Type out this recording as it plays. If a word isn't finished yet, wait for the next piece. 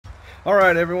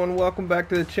Alright everyone, welcome back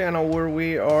to the channel where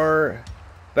we are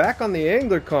back on the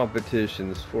angler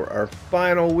competitions for our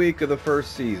final week of the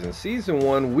first season. Season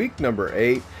 1, week number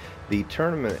 8. The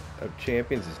Tournament of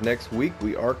Champions is next week.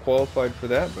 We are qualified for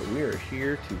that, but we are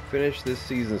here to finish this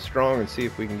season strong and see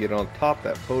if we can get on top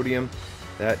that podium.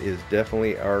 That is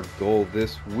definitely our goal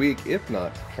this week, if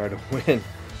not to try to win,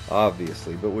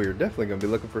 obviously. But we are definitely going to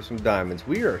be looking for some diamonds.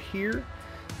 We are here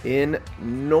in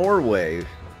Norway,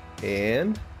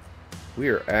 and we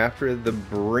are after the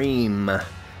bream,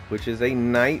 which is a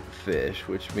night fish,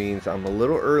 which means I'm a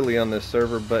little early on this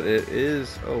server, but it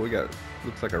is, oh, we got,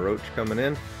 looks like a roach coming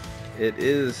in. It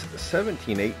is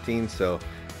 17:18, so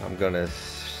I'm gonna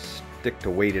stick to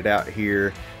wait it out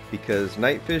here, because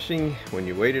night fishing, when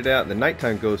you wait it out, the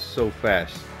nighttime goes so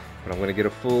fast. But I'm gonna get a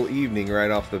full evening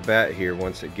right off the bat here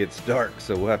once it gets dark,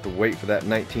 so we'll have to wait for that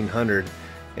 1900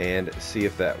 and see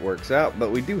if that works out.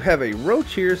 But we do have a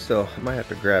roach here, so I might have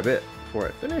to grab it before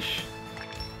I finish.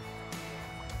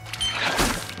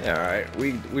 Alright,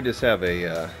 we just have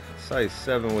a size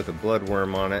 7 with a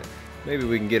bloodworm on it. Maybe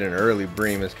we can get an early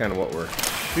bream is kind of what we're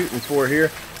shooting for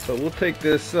here. But we'll take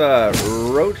this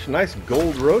roach, nice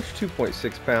gold roach,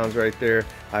 2.6 pounds right there.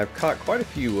 I've caught quite a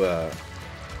few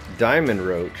diamond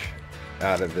roach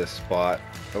out of this spot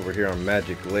over here on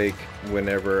Magic Lake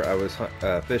whenever I was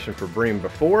fishing for bream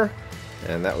before.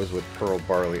 And that was with pearl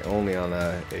barley only on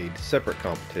a separate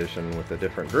competition with a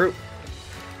different group.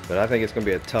 But I think it's going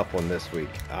to be a tough one this week.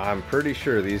 I'm pretty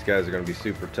sure these guys are going to be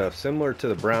super tough. Similar to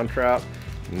the brown trout,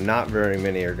 not very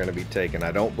many are going to be taken,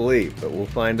 I don't believe. But we'll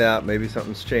find out. Maybe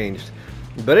something's changed.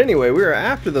 But anyway, we are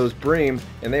after those bream,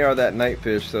 and they are that night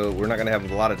fish, so we're not going to have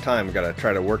a lot of time. We've got to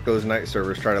try to work those night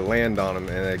servers, try to land on them.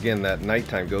 And again, that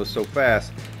nighttime goes so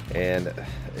fast, and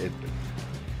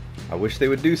I wish they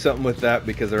would do something with that,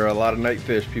 because there are a lot of night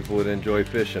fish people would enjoy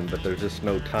fishing, but there's just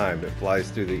no time. It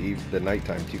flies through the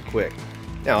nighttime too quick.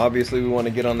 Now, obviously, we want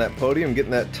to get on that podium, get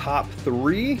in that top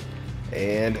 3,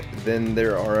 and then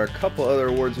there are a couple other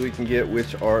awards we can get,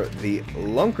 which are the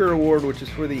Lunker Award, which is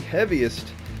for the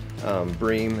heaviest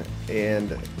bream,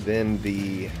 and then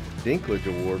the Dinklage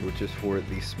Award, which is for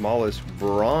the smallest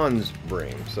bronze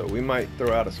bream. So we might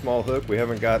throw out a small hook. We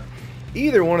haven't got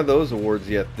either one of those awards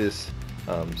yet this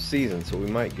season, so we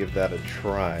might give that a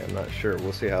try. I'm not sure.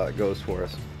 We'll see how it goes for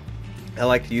us. I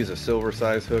like to use a silver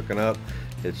size hooking up.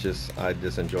 It's just, I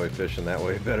just enjoy fishing that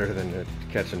way better than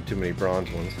catching too many bronze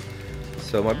ones.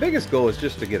 So my biggest goal is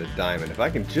just to get a diamond. If I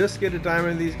can just get a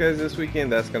diamond of these guys this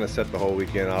weekend, that's going to set the whole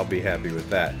weekend. I'll be happy with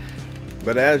that.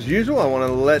 But as usual, I want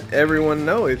to let everyone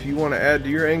know, if you want to add to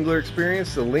your angler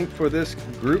experience, the link for this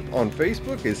group on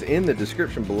Facebook is in the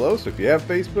description below. So if you have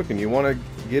Facebook and you want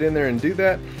to get in there and do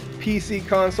that, PC,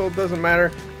 console, doesn't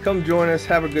matter, come join us,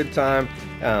 have a good time.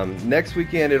 Next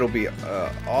weekend it'll be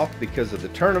off because of the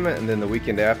tournament, and then the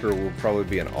weekend after will probably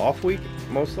be an off week,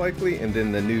 most likely, and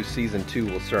then the new season 2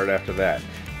 will start after that.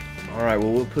 Alright,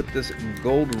 well, we'll put this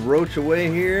gold roach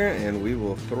away here, and we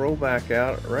will throw back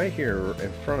out right here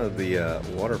in front of the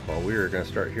waterfall. We are going to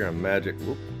start here on Magic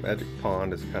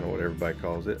Pond is kind of what everybody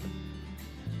calls it,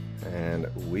 and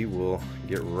we will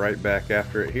get right back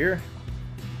after it here.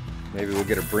 Maybe we'll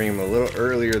get a bream a little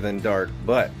earlier than dark,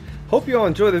 but hope you all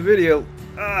enjoy the video.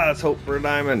 Let's hope for a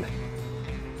diamond.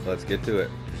 Let's get to it.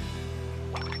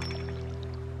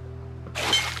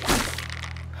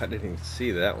 I didn't even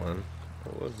see that one.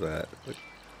 What was that? Look,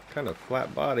 kind of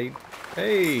flat bodied.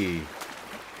 Hey,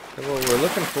 that's what we're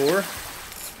looking for.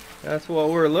 That's what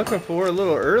we're looking for. A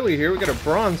little early here. We got a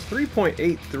bronze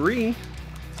 3.83.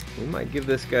 We might give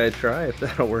this guy a try if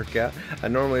that'll work out. I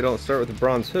normally don't start with a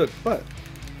bronze hook, but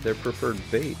their preferred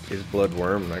bait is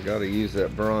bloodworm, and I got to use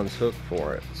that bronze hook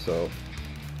for it. So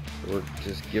we're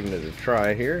just giving it a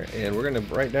try here, and we're going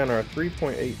to write down our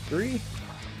 3.83.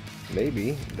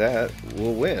 Maybe that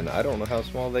will win. I don't know how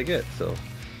small they get, so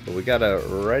but we got to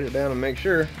write it down and make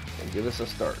sure and give us a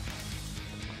start.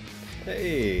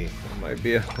 Hey, that might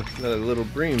be another little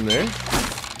bream there.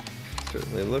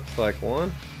 Certainly looks like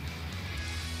one.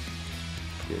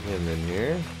 Get him in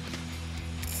here.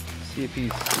 See if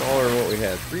he's smaller than what we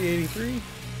had. 383,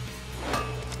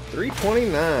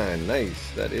 329.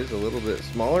 Nice. That is a little bit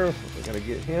smaller. We gotta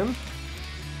get him.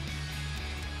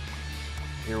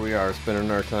 Here we are, spending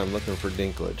our time looking for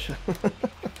dinklage.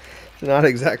 It's not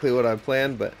exactly what I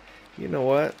planned, but you know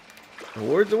what?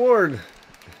 Award's award.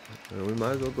 And we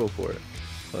might as well go for it.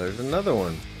 Well, there's another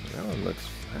one. That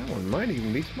one might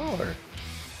even be smaller.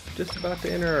 Just about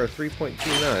to enter our 3.29.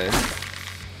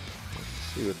 Let's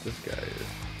see what this guy is.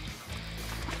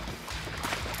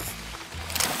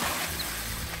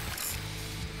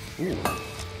 Ooh.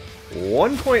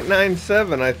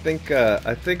 1.97. I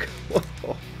think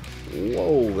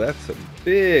Whoa, that's a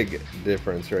big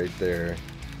difference right there.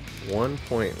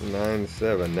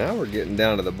 1.97. Now we're getting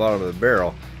down to the bottom of the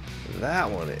barrel. That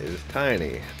one is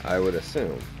tiny, I would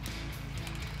assume.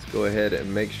 Let's go ahead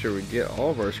and make sure we get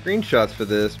all of our screenshots for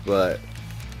this, but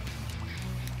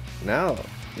now,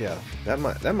 yeah, that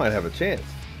might have a chance.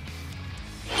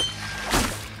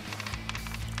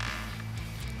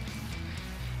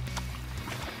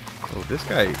 Oh, this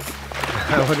guy,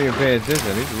 I wasn't even paying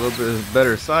attention. He's a little bit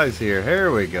better size here.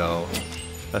 Here we go.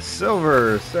 A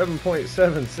silver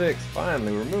 7.76.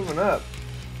 Finally, we're moving up.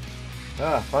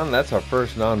 Finally, that's our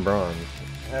first non-bronze.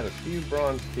 Had a few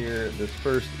bronze here this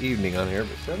first evening on here,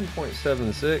 but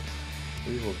 7.76.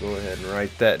 We will go ahead and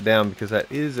write that down because that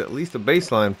is at least a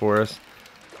baseline for us.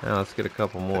 Now let's get a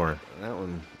couple more. That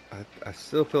one, I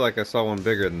still feel like I saw one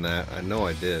bigger than that. I know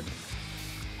I did.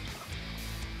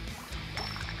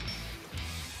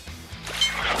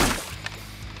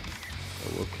 So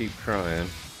we'll keep trying.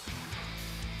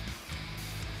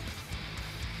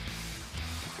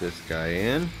 Put this guy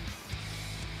in.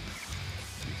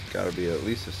 It's got to be at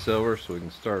least a silver so we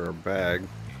can start our bag.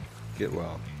 We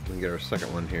can get our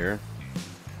second one here.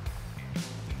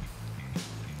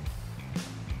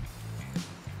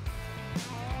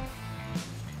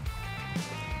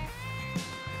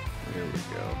 Here we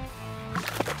go.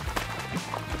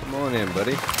 Come on in,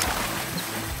 buddy. Let's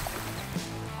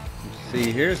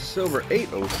see, here's silver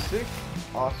 806.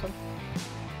 Awesome.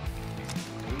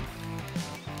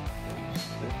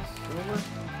 806 silver.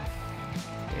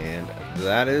 And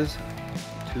that is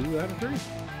 2 out of 3.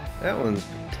 That one's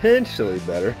potentially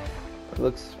better. It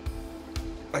looks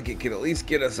like it could at least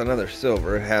get us another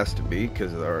silver. It has to be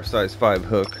because of our size 5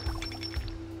 hook.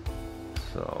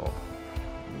 So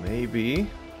maybe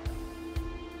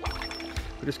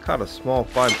we just caught a small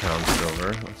 5-pound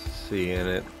silver. Let's see, and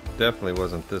it definitely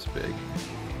wasn't this big.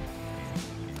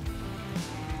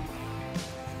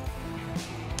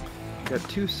 Got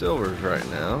 2 silvers right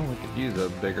now. We could use a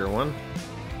bigger one.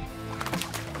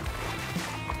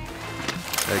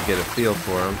 Gotta get a feel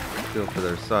for them, feel for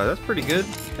their size. That's pretty good.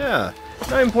 Yeah,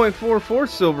 9.44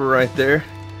 silver right there.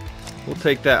 We'll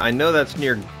take that. I know that's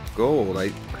near gold.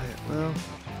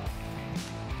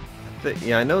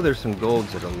 Yeah, I know there's some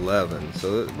golds at 11,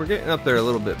 so we're getting up there a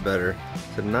little bit better.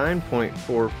 So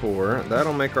 9.44.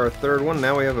 That'll make our third one.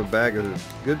 Now we have a bag of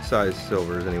good sized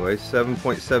silvers anyway.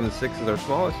 7.76 is our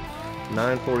smallest.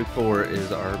 9.44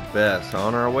 is our best.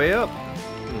 On our way up.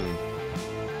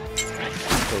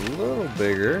 A little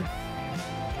bigger, a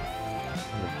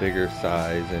bigger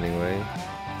size anyway. I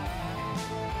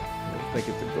don't think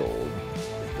it's a gold.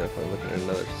 Definitely looking at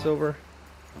another silver.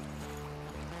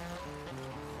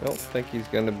 Don't think he's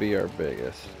going to be our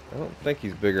biggest. I don't think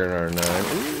he's bigger than our 9.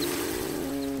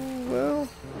 Ooh, well,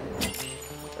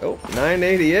 oh,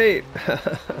 988.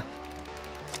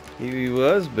 He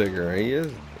was bigger. He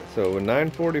is. So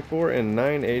 944 and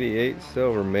 988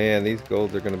 silver. Man, these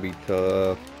golds are going to be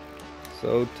tough.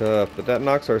 So tough, but that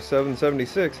knocks our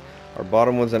 776. Our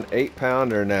bottom one's an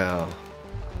 8-pounder now.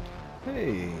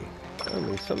 Hey, I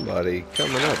mean somebody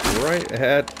coming up right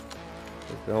at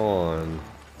the dawn.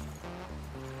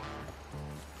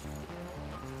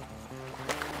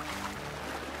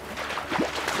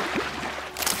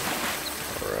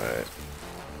 Alright.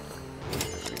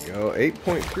 There we go.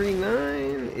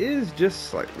 8.39 is just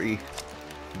slightly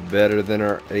better than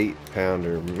our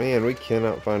 8-pounder. Man, we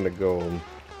cannot find a gold.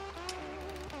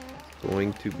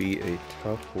 Going to be a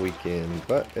tough weekend,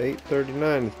 but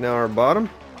 839 is now our bottom.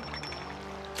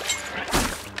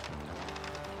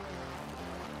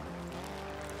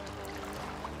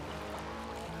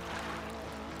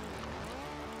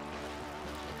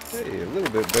 Hey, a little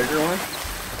bit bigger one.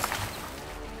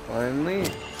 Finally.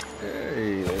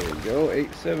 Hey, there we go.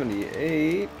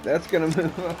 878. That's gonna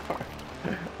move up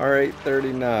our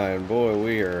 839. Boy,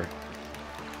 we are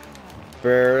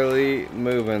barely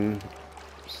moving.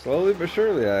 Slowly but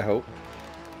surely, I hope.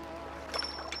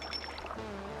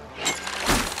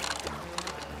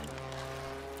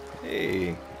 Hey,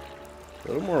 a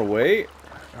little more weight.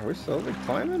 Are we slowly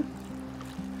climbing?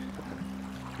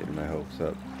 Getting my hopes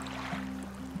up.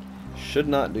 Should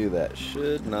not do that.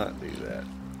 Should not do that.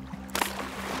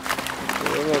 A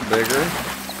little bigger.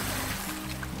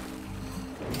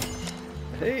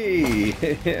 Hey,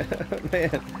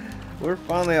 man, we're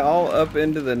finally all up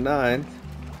into the 9th.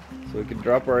 So we can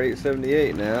drop our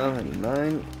 878 now and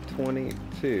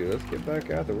 922. Let's get back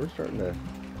out there. We're starting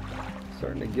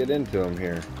to get into them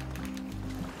here.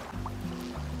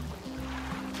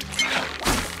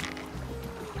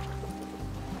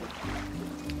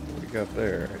 What we got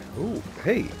there? Ooh,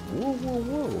 hey, whoa, whoa,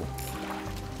 whoa!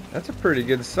 That's a pretty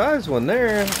good size one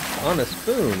there on a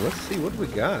spoon. Let's see what we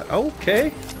got.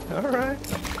 Okay, all right.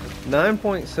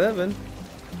 9.7.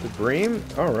 The bream.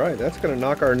 All right, that's going to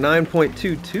knock our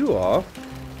 9.22 off.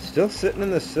 Still sitting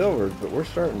in the silvers, but we're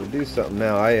starting to do something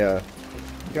now. I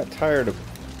got tired of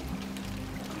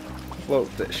float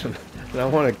fishing, and I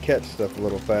want to catch stuff a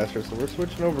little faster, so we're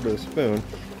switching over to the spoon.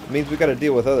 It means we got to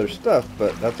deal with other stuff,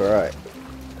 but that's all right.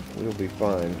 We'll be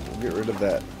fine. We'll get rid of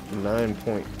that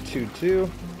 9.22.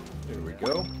 There we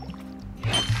go.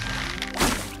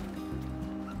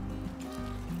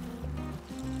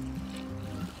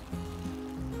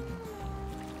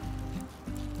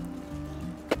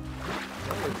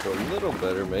 That looks a little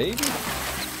better, maybe.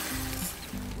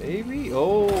 Maybe?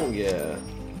 Oh, yeah.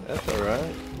 That's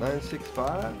alright.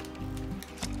 965.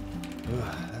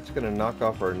 That's going to knock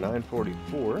off our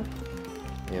 944.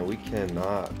 And we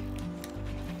cannot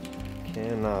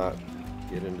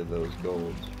get into those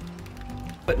golds.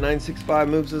 But 965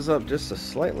 moves us up just a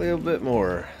slightly a bit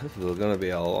more. This is going to be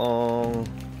a long,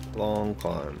 long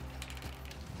climb.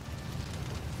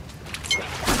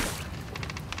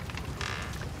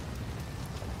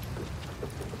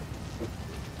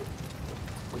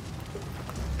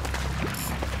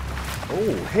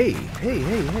 Oh, hey.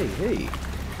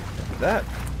 That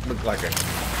looked like a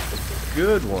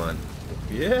good one.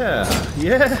 Yeah,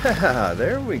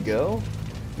 there we go.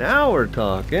 Now we're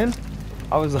talking.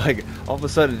 I was like, all of a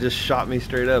sudden it just shot me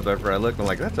straight up after I looked. I'm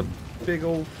like, that's a big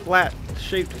old flat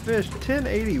shaped fish.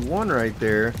 1081 right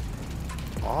there.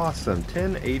 Awesome,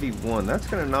 1081. That's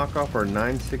gonna knock off our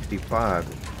 965.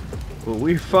 But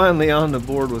we're finally on the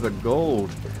board with a gold.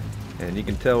 And you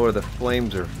can tell where the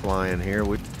flames are flying here.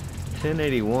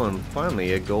 1081,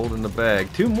 finally a gold in the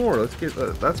bag. Two more, let's get,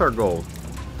 that's our gold.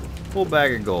 Full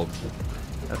bag of gold.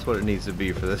 That's what it needs to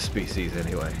be for this species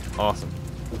anyway. Awesome.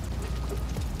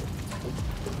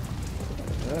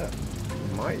 That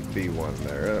might be one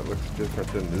there. That looks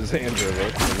different than the Xander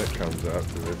looks when it comes up.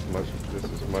 This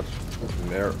is much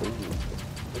narrow.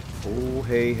 Oh,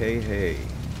 hey.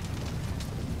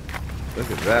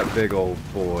 Look at that big old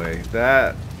boy.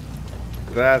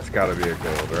 That's got to be a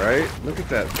gold, right? Look at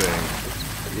that thing.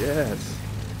 Yes.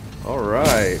 All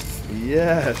right.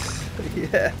 Yes.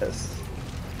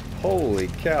 Holy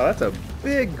cow, that's a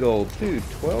big gold too.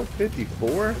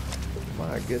 1254.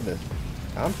 My goodness.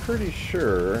 I'm pretty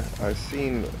sure I've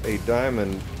seen a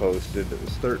diamond posted that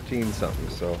was 13 something.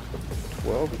 So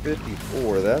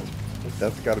 1254.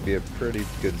 That's got to be a pretty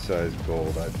good size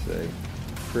gold, I'd say.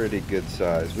 Pretty good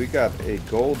size. We got a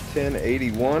gold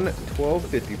 1081,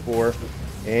 1254,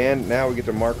 and now we get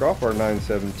to mark off our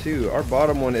 972. Our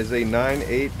bottom one is a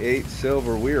 988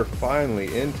 silver. We are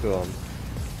finally into them.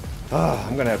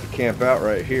 I'm gonna have to camp out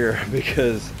right here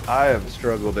because I have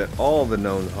struggled at all the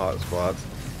known hot spots,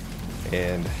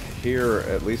 and here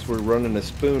at least we're running a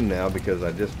spoon now because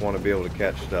I just want to be able to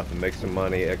catch stuff and make some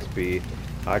money, XP.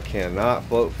 I cannot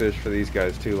float fish for these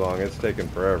guys too long. It's taking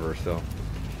forever, so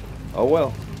oh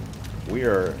well. We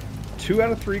are 2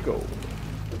 out of 3 gold.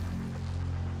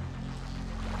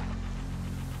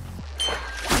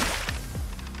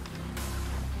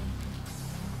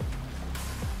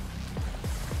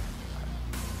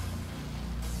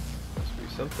 Must be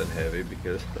something heavy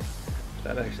because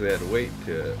that actually had weight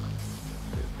to it.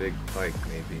 A big pike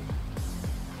maybe.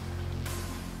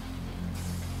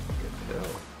 Can't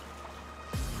tell.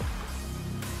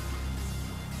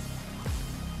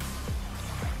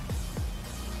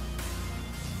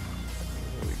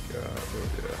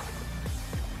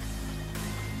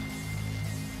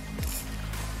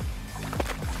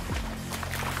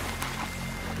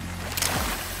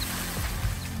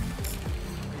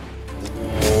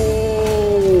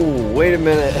 Wait a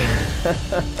minute.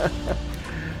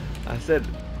 I said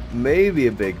maybe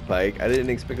a big pike. I didn't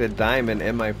expect a diamond,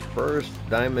 and my first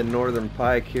diamond northern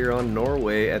pike here on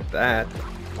Norway at that.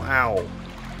 Wow.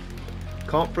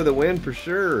 Comp for the win for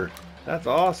sure. That's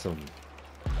awesome.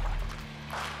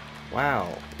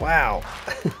 Wow.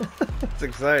 That's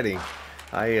exciting.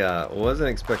 I wasn't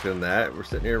expecting that. We're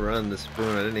sitting here running the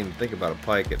spoon. I didn't even think about a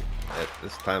pike at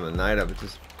this time of night. I was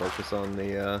just focused on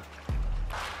the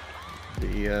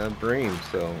bream.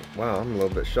 So wow, I'm a little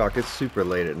bit shocked. It's super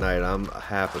late at night. I'm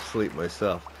half asleep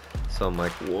myself, so I'm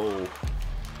like, whoa,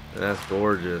 that's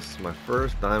gorgeous. My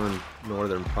first diamond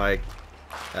northern pike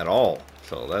at all,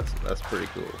 so that's pretty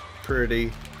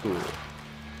cool.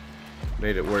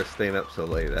 Made it worth staying up so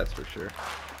late, that's for sure.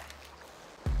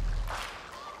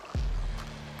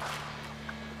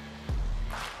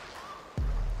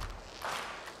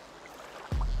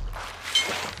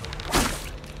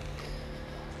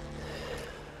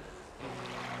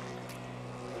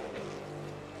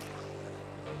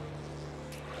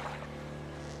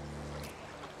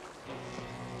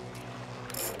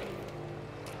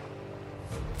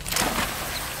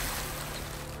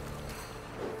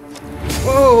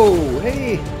 Whoa,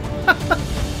 hey.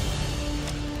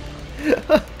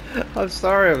 I'm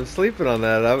sorry, I'm sleeping on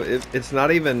that. It's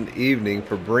not even evening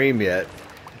for bream yet,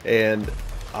 and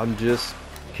I'm just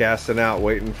casting out,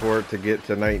 waiting for it to get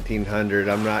to 1900.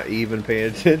 I'm not even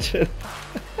paying attention.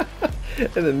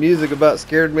 And the music about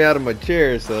scared me out of my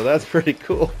chair, so that's pretty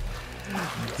cool.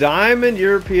 Diamond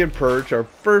European perch, our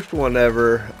first one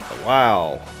ever.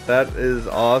 Wow, that is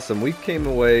awesome. We came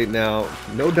away now,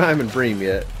 no diamond bream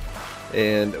yet,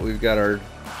 and we've got our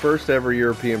first ever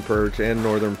European perch and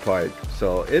northern pike.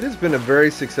 So it has been a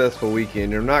very successful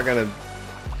weekend. I'm not going to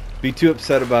be too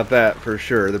upset about that for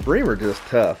sure. The bream are just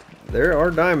tough. There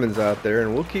are diamonds out there,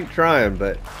 and we'll keep trying,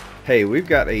 but hey, we've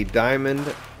got a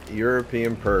diamond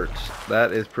European perch.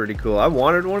 That is pretty cool. I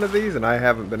wanted one of these, and I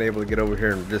haven't been able to get over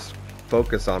here and just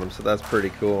focus on them, so that's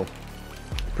pretty cool.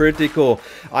 Pretty cool.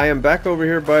 I am back over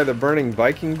here by the burning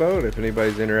Viking boat, if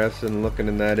anybody's interested in looking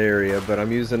in that area, but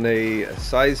I'm using a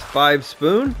size 5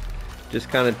 spoon, just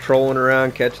kind of trolling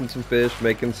around, catching some fish,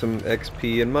 making some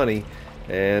XP and money,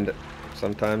 and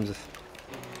sometimes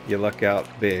you luck out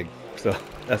big. So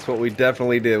that's what we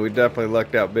definitely did. We definitely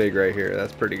lucked out big right here.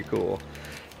 That's pretty cool.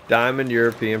 Diamond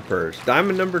European perch.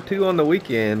 Diamond number 2 on the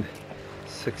weekend.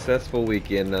 Successful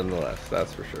weekend nonetheless,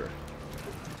 that's for sure.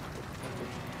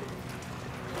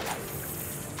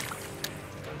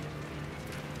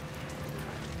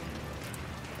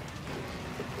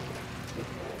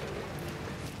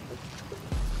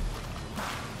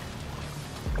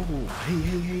 Oh, hey,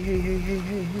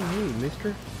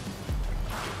 mister.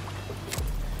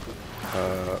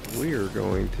 We are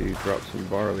going to drop some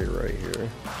barley right here.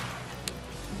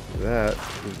 That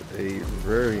is a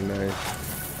very nice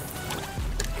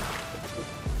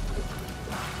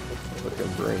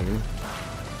looking bream.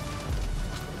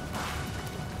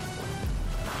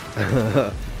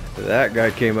 That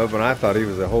guy came up and I thought he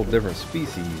was a whole different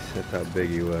species. That's how big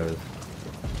he was.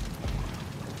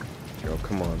 Oh,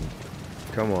 come on.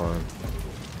 Come on.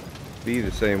 Be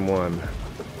the same one.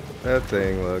 That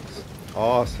thing looks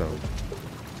awesome.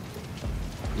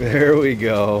 There we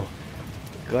go.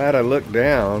 Glad I looked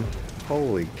down.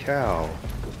 Holy cow.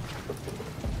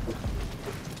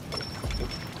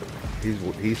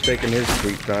 He's taking his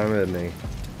sweet time, isn't he?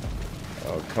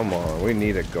 Oh, come on. We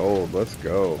need a gold. Let's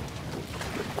go.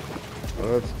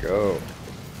 Let's go.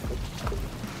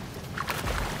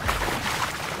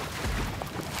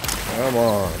 Come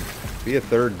on. Be a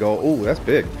third gold. Oh, that's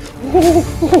big.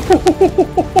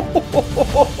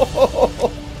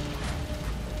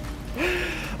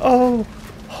 Oh,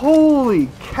 holy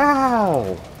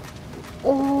cow.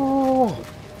 Oh,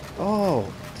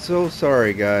 so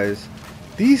sorry guys.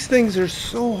 These things are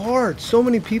so hard. So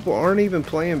many people aren't even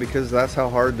playing because that's how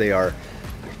hard they are.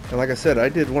 And like I said, I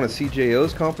did one of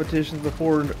CJO's competitions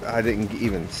before. I didn't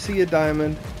even see a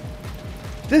diamond.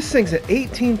 This thing's at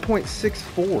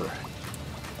 18.64.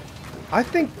 I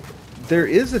think there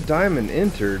is a diamond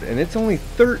entered, and it's only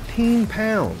 13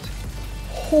 pounds.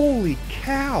 Holy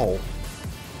cow.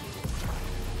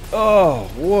 Oh,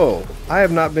 whoa. I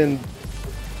have not been...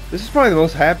 This is probably the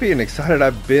most happy and excited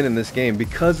I've been in this game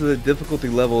because of the difficulty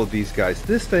level of these guys.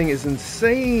 This thing is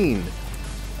insane.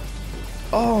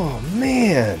 Oh,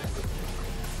 man.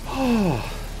 Oh,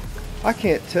 I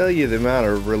can't tell you the amount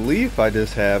of relief I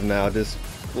just have now just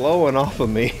flowing off of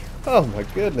me. Oh, my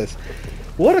goodness.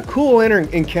 What a cool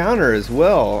encounter as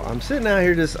well. I'm sitting out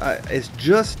here just, it's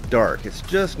just dark. It's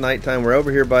just nighttime. We're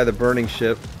over here by the burning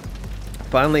ship.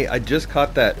 Finally, I just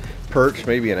caught that perch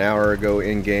maybe an hour ago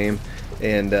in game.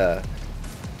 And the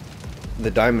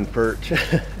diamond perch.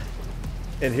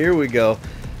 And here we go.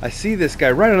 I see this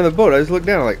guy right under the boat. I just look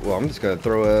down, I'm like, well, I'm just going to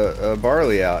throw a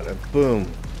barley out. And boom.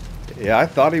 Yeah, I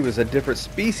thought he was a different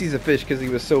species of fish because he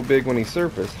was so big when he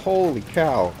surfaced. Holy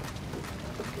cow.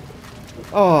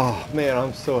 Oh, man,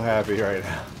 I'm so happy right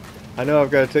now. I know I've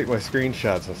got to take my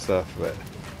screenshots and stuff, but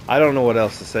I don't know what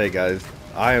else to say, guys.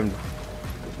 I am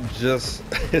just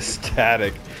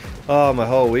ecstatic. Oh, my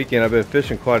whole weekend, I've been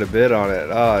fishing quite a bit on it.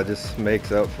 Oh, it just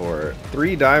makes up for it.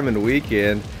 3 diamond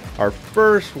weekend. Our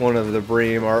first one of the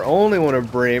bream, our only one of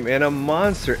bream, and a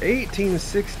monster,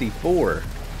 1864.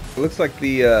 It looks like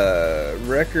the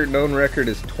known record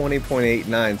is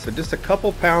 20.89, so just a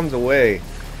couple pounds away.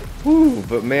 Whew,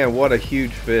 but man, what a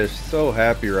huge fish. So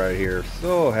happy right here.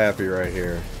 So happy right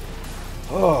here.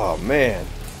 Oh, man.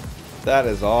 That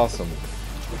is awesome.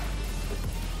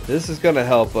 This is going to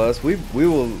help us. We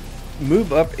will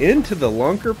move up into the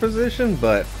lunker position,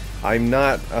 but I'm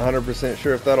not 100%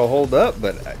 sure if that'll hold up.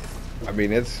 But I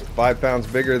mean, it's 5 pounds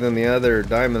bigger than the other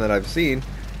diamond that I've seen,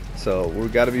 so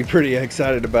we've got to be pretty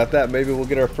excited about that. Maybe we'll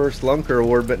get our first lunker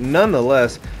award, but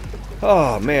nonetheless,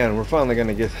 Oh man, we're finally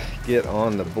gonna get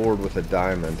on the board with a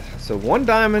diamond. So 1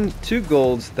 diamond, 2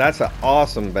 golds. That's an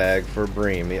awesome bag for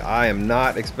bream. I am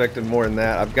not expecting more than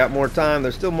that. I've got more time.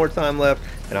 There's still more time left,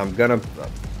 and I'm gonna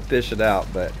fish it out.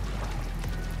 But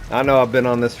I know I've been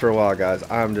on this for a while, guys.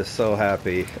 I'm just so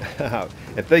happy.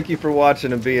 And thank you for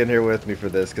watching and being here with me for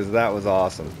this, because that was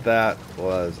awesome. That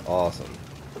was awesome.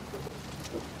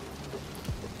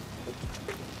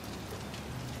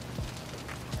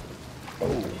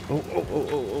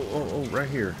 Oh, right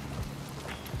here.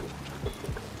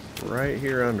 Right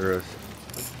here under us.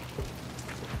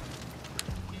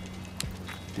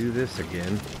 Do this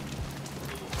again.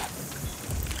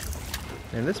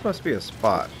 And this must be a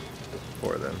spot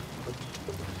for them.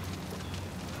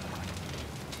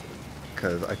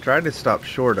 Because I tried to stop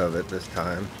short of it this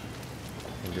time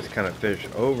and just kind of fish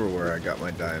over where I got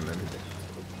my diamond.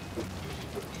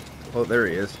 Oh, there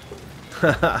he is.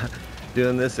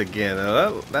 Doing this again.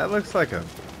 That looks like a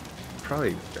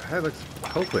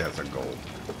hopefully that's a gold.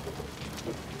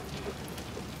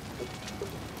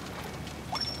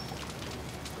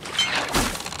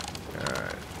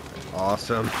 Alright.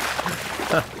 Awesome.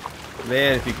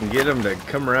 Man, if you can get them to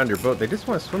come around your boat, they just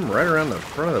want to swim right around the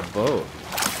front of the boat.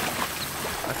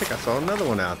 I think I saw another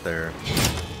one out there.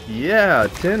 Yeah,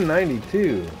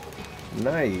 1092.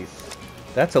 Nice.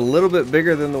 That's a little bit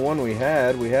bigger than the one we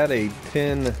had. We had a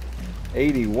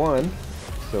 1081.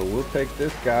 So we'll take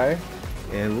this guy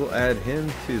and we'll add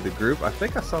him to the group. I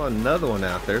think I saw another one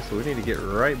out there, so we need to get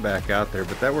right back out there.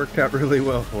 But that worked out really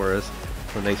well for us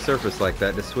when they surface like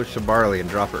that. Just switch to barley and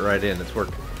drop it right in. It's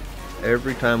worked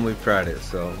every time we've tried it.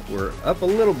 So we're up a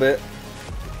little bit.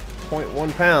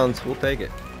 0.1 pounds. We'll take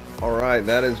it. Alright,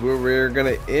 that is where we're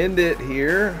going to end it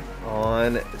here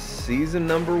on season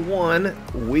number 1,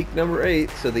 week number 8.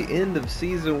 So the end of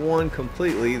season 1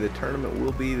 completely. The tournament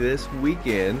will be this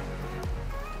weekend.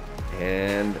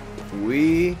 And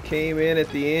we came in at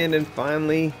the end and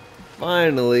finally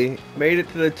made it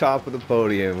to the top of the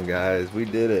podium, guys. We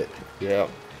did it. Yep.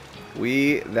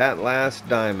 That last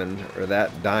diamond, or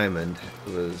that diamond,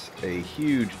 was a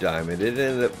huge diamond. It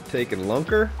ended up taking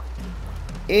lunker.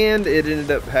 And it ended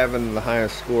up having the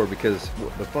highest score, because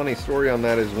the funny story on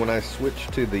that is when I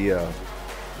switched to the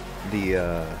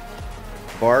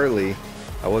barley,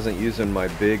 I wasn't using my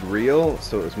big reel,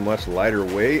 so it was much lighter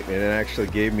weight, and it actually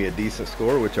gave me a decent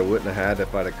score, which I wouldn't have had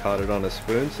if I'd have caught it on a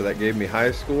spoon. So that gave me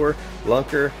highest score,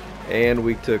 lunker, and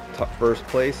we took first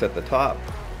place at the top,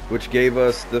 which gave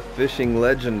us the Fishing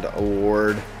Legend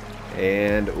Award.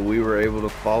 And we were able to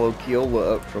follow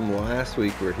Kiola up from last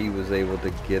week, where he was able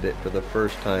to get it for the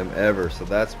first time ever. So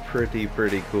that's pretty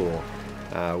cool.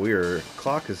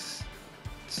 Clock is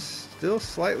still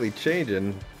slightly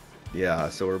changing. Yeah,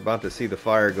 so we're about to see the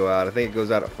fire go out. I think it goes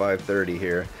out at 5:30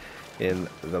 here in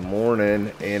the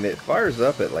morning, and it fires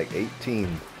up at like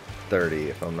 18:30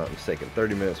 if I'm not mistaken,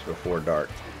 30 minutes before dark.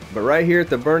 But right here at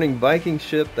the burning Viking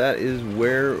ship, that is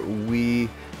where we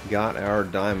got our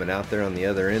diamond out there on the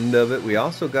other end of it. We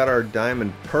also got our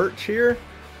diamond perch here,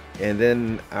 and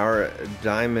then our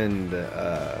diamond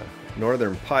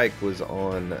northern pike was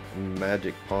on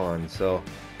Magic Pond. So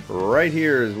right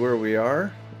here is where we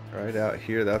are, right out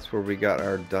here. That's where we got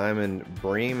our diamond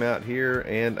bream out here,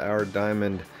 and our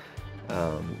diamond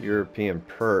European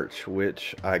perch,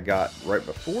 which I got right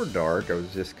before dark. I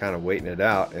was just kind of waiting it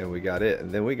out, and we got it.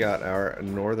 And then we got our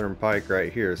northern pike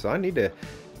right here. So I need to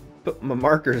put my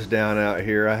markers down out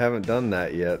here. I haven't done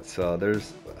that yet. So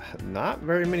there's not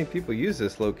very many people use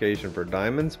this location for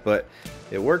diamonds, but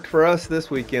it worked for us this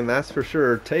weekend, that's for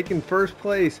sure. Taking first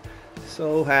place,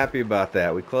 so happy about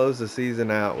that. We closed the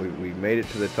season out. We made it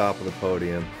to the top of the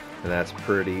podium, and that's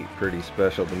pretty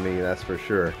special to me, that's for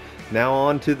sure. Now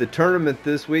on to the tournament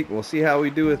this week. We'll see how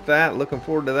we do with that. Looking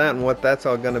forward to that and what that's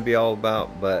all going to be all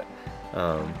about. But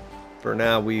for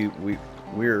now,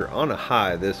 we're on a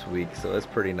high this week, so that's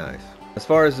pretty nice. As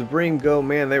far as the bream go,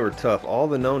 man, they were tough. All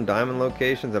the known diamond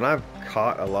locations, and I've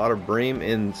caught a lot of bream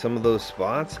in some of those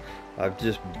spots. I've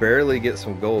just barely get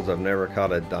some golds. I've never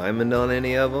caught a diamond on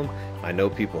any of them. I know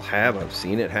people have. I've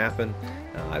seen it happen.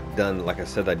 I've done, like I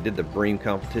said, I did the bream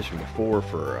competition before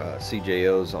for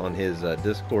CJO's on his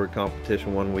Discord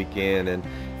competition one weekend, and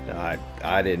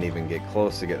I didn't even get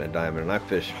close to getting a diamond, and I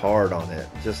fished hard on it,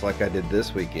 just like I did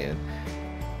this weekend.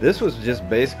 This was just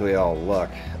basically all luck.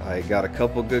 I got a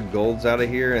couple good golds out of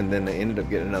here, and then I ended up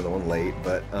getting another one late.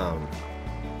 But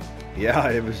yeah,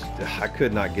 I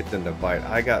could not get them to bite.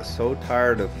 I got so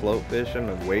tired of float fishing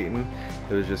and waiting.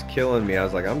 It was just killing me. I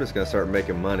was like, I'm just gonna start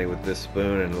making money with this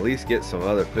spoon and at least get some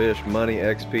other fish, money,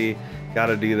 XP. Got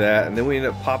to do that. And then we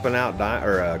ended up popping out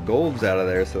golds out of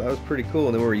there, so that was pretty cool.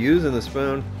 And then we were using the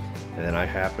spoon, and then I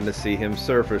happened to see him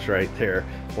surface right there.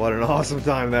 What an awesome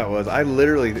time that was. I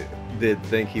literally did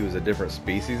think he was a different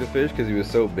species of fish because he was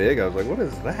so big. I was like, what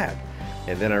is that?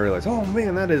 And then I realized, oh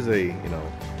man, that is a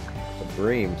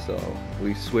bream. So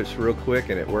we switched real quick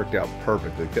and it worked out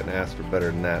perfectly. Couldn't ask for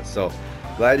better than that. So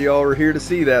glad you all were here to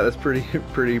see that. That's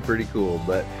pretty cool.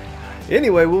 But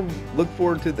anyway, we'll look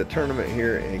forward to the tournament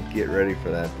here and get ready for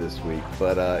that this week.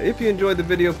 But if you enjoyed the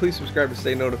video, please subscribe to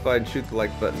stay notified and shoot the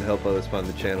like button to help others find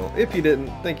the channel. If you didn't,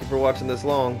 thank you for watching this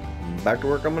long. Back to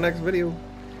work on my next video.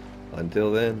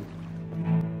 Until then.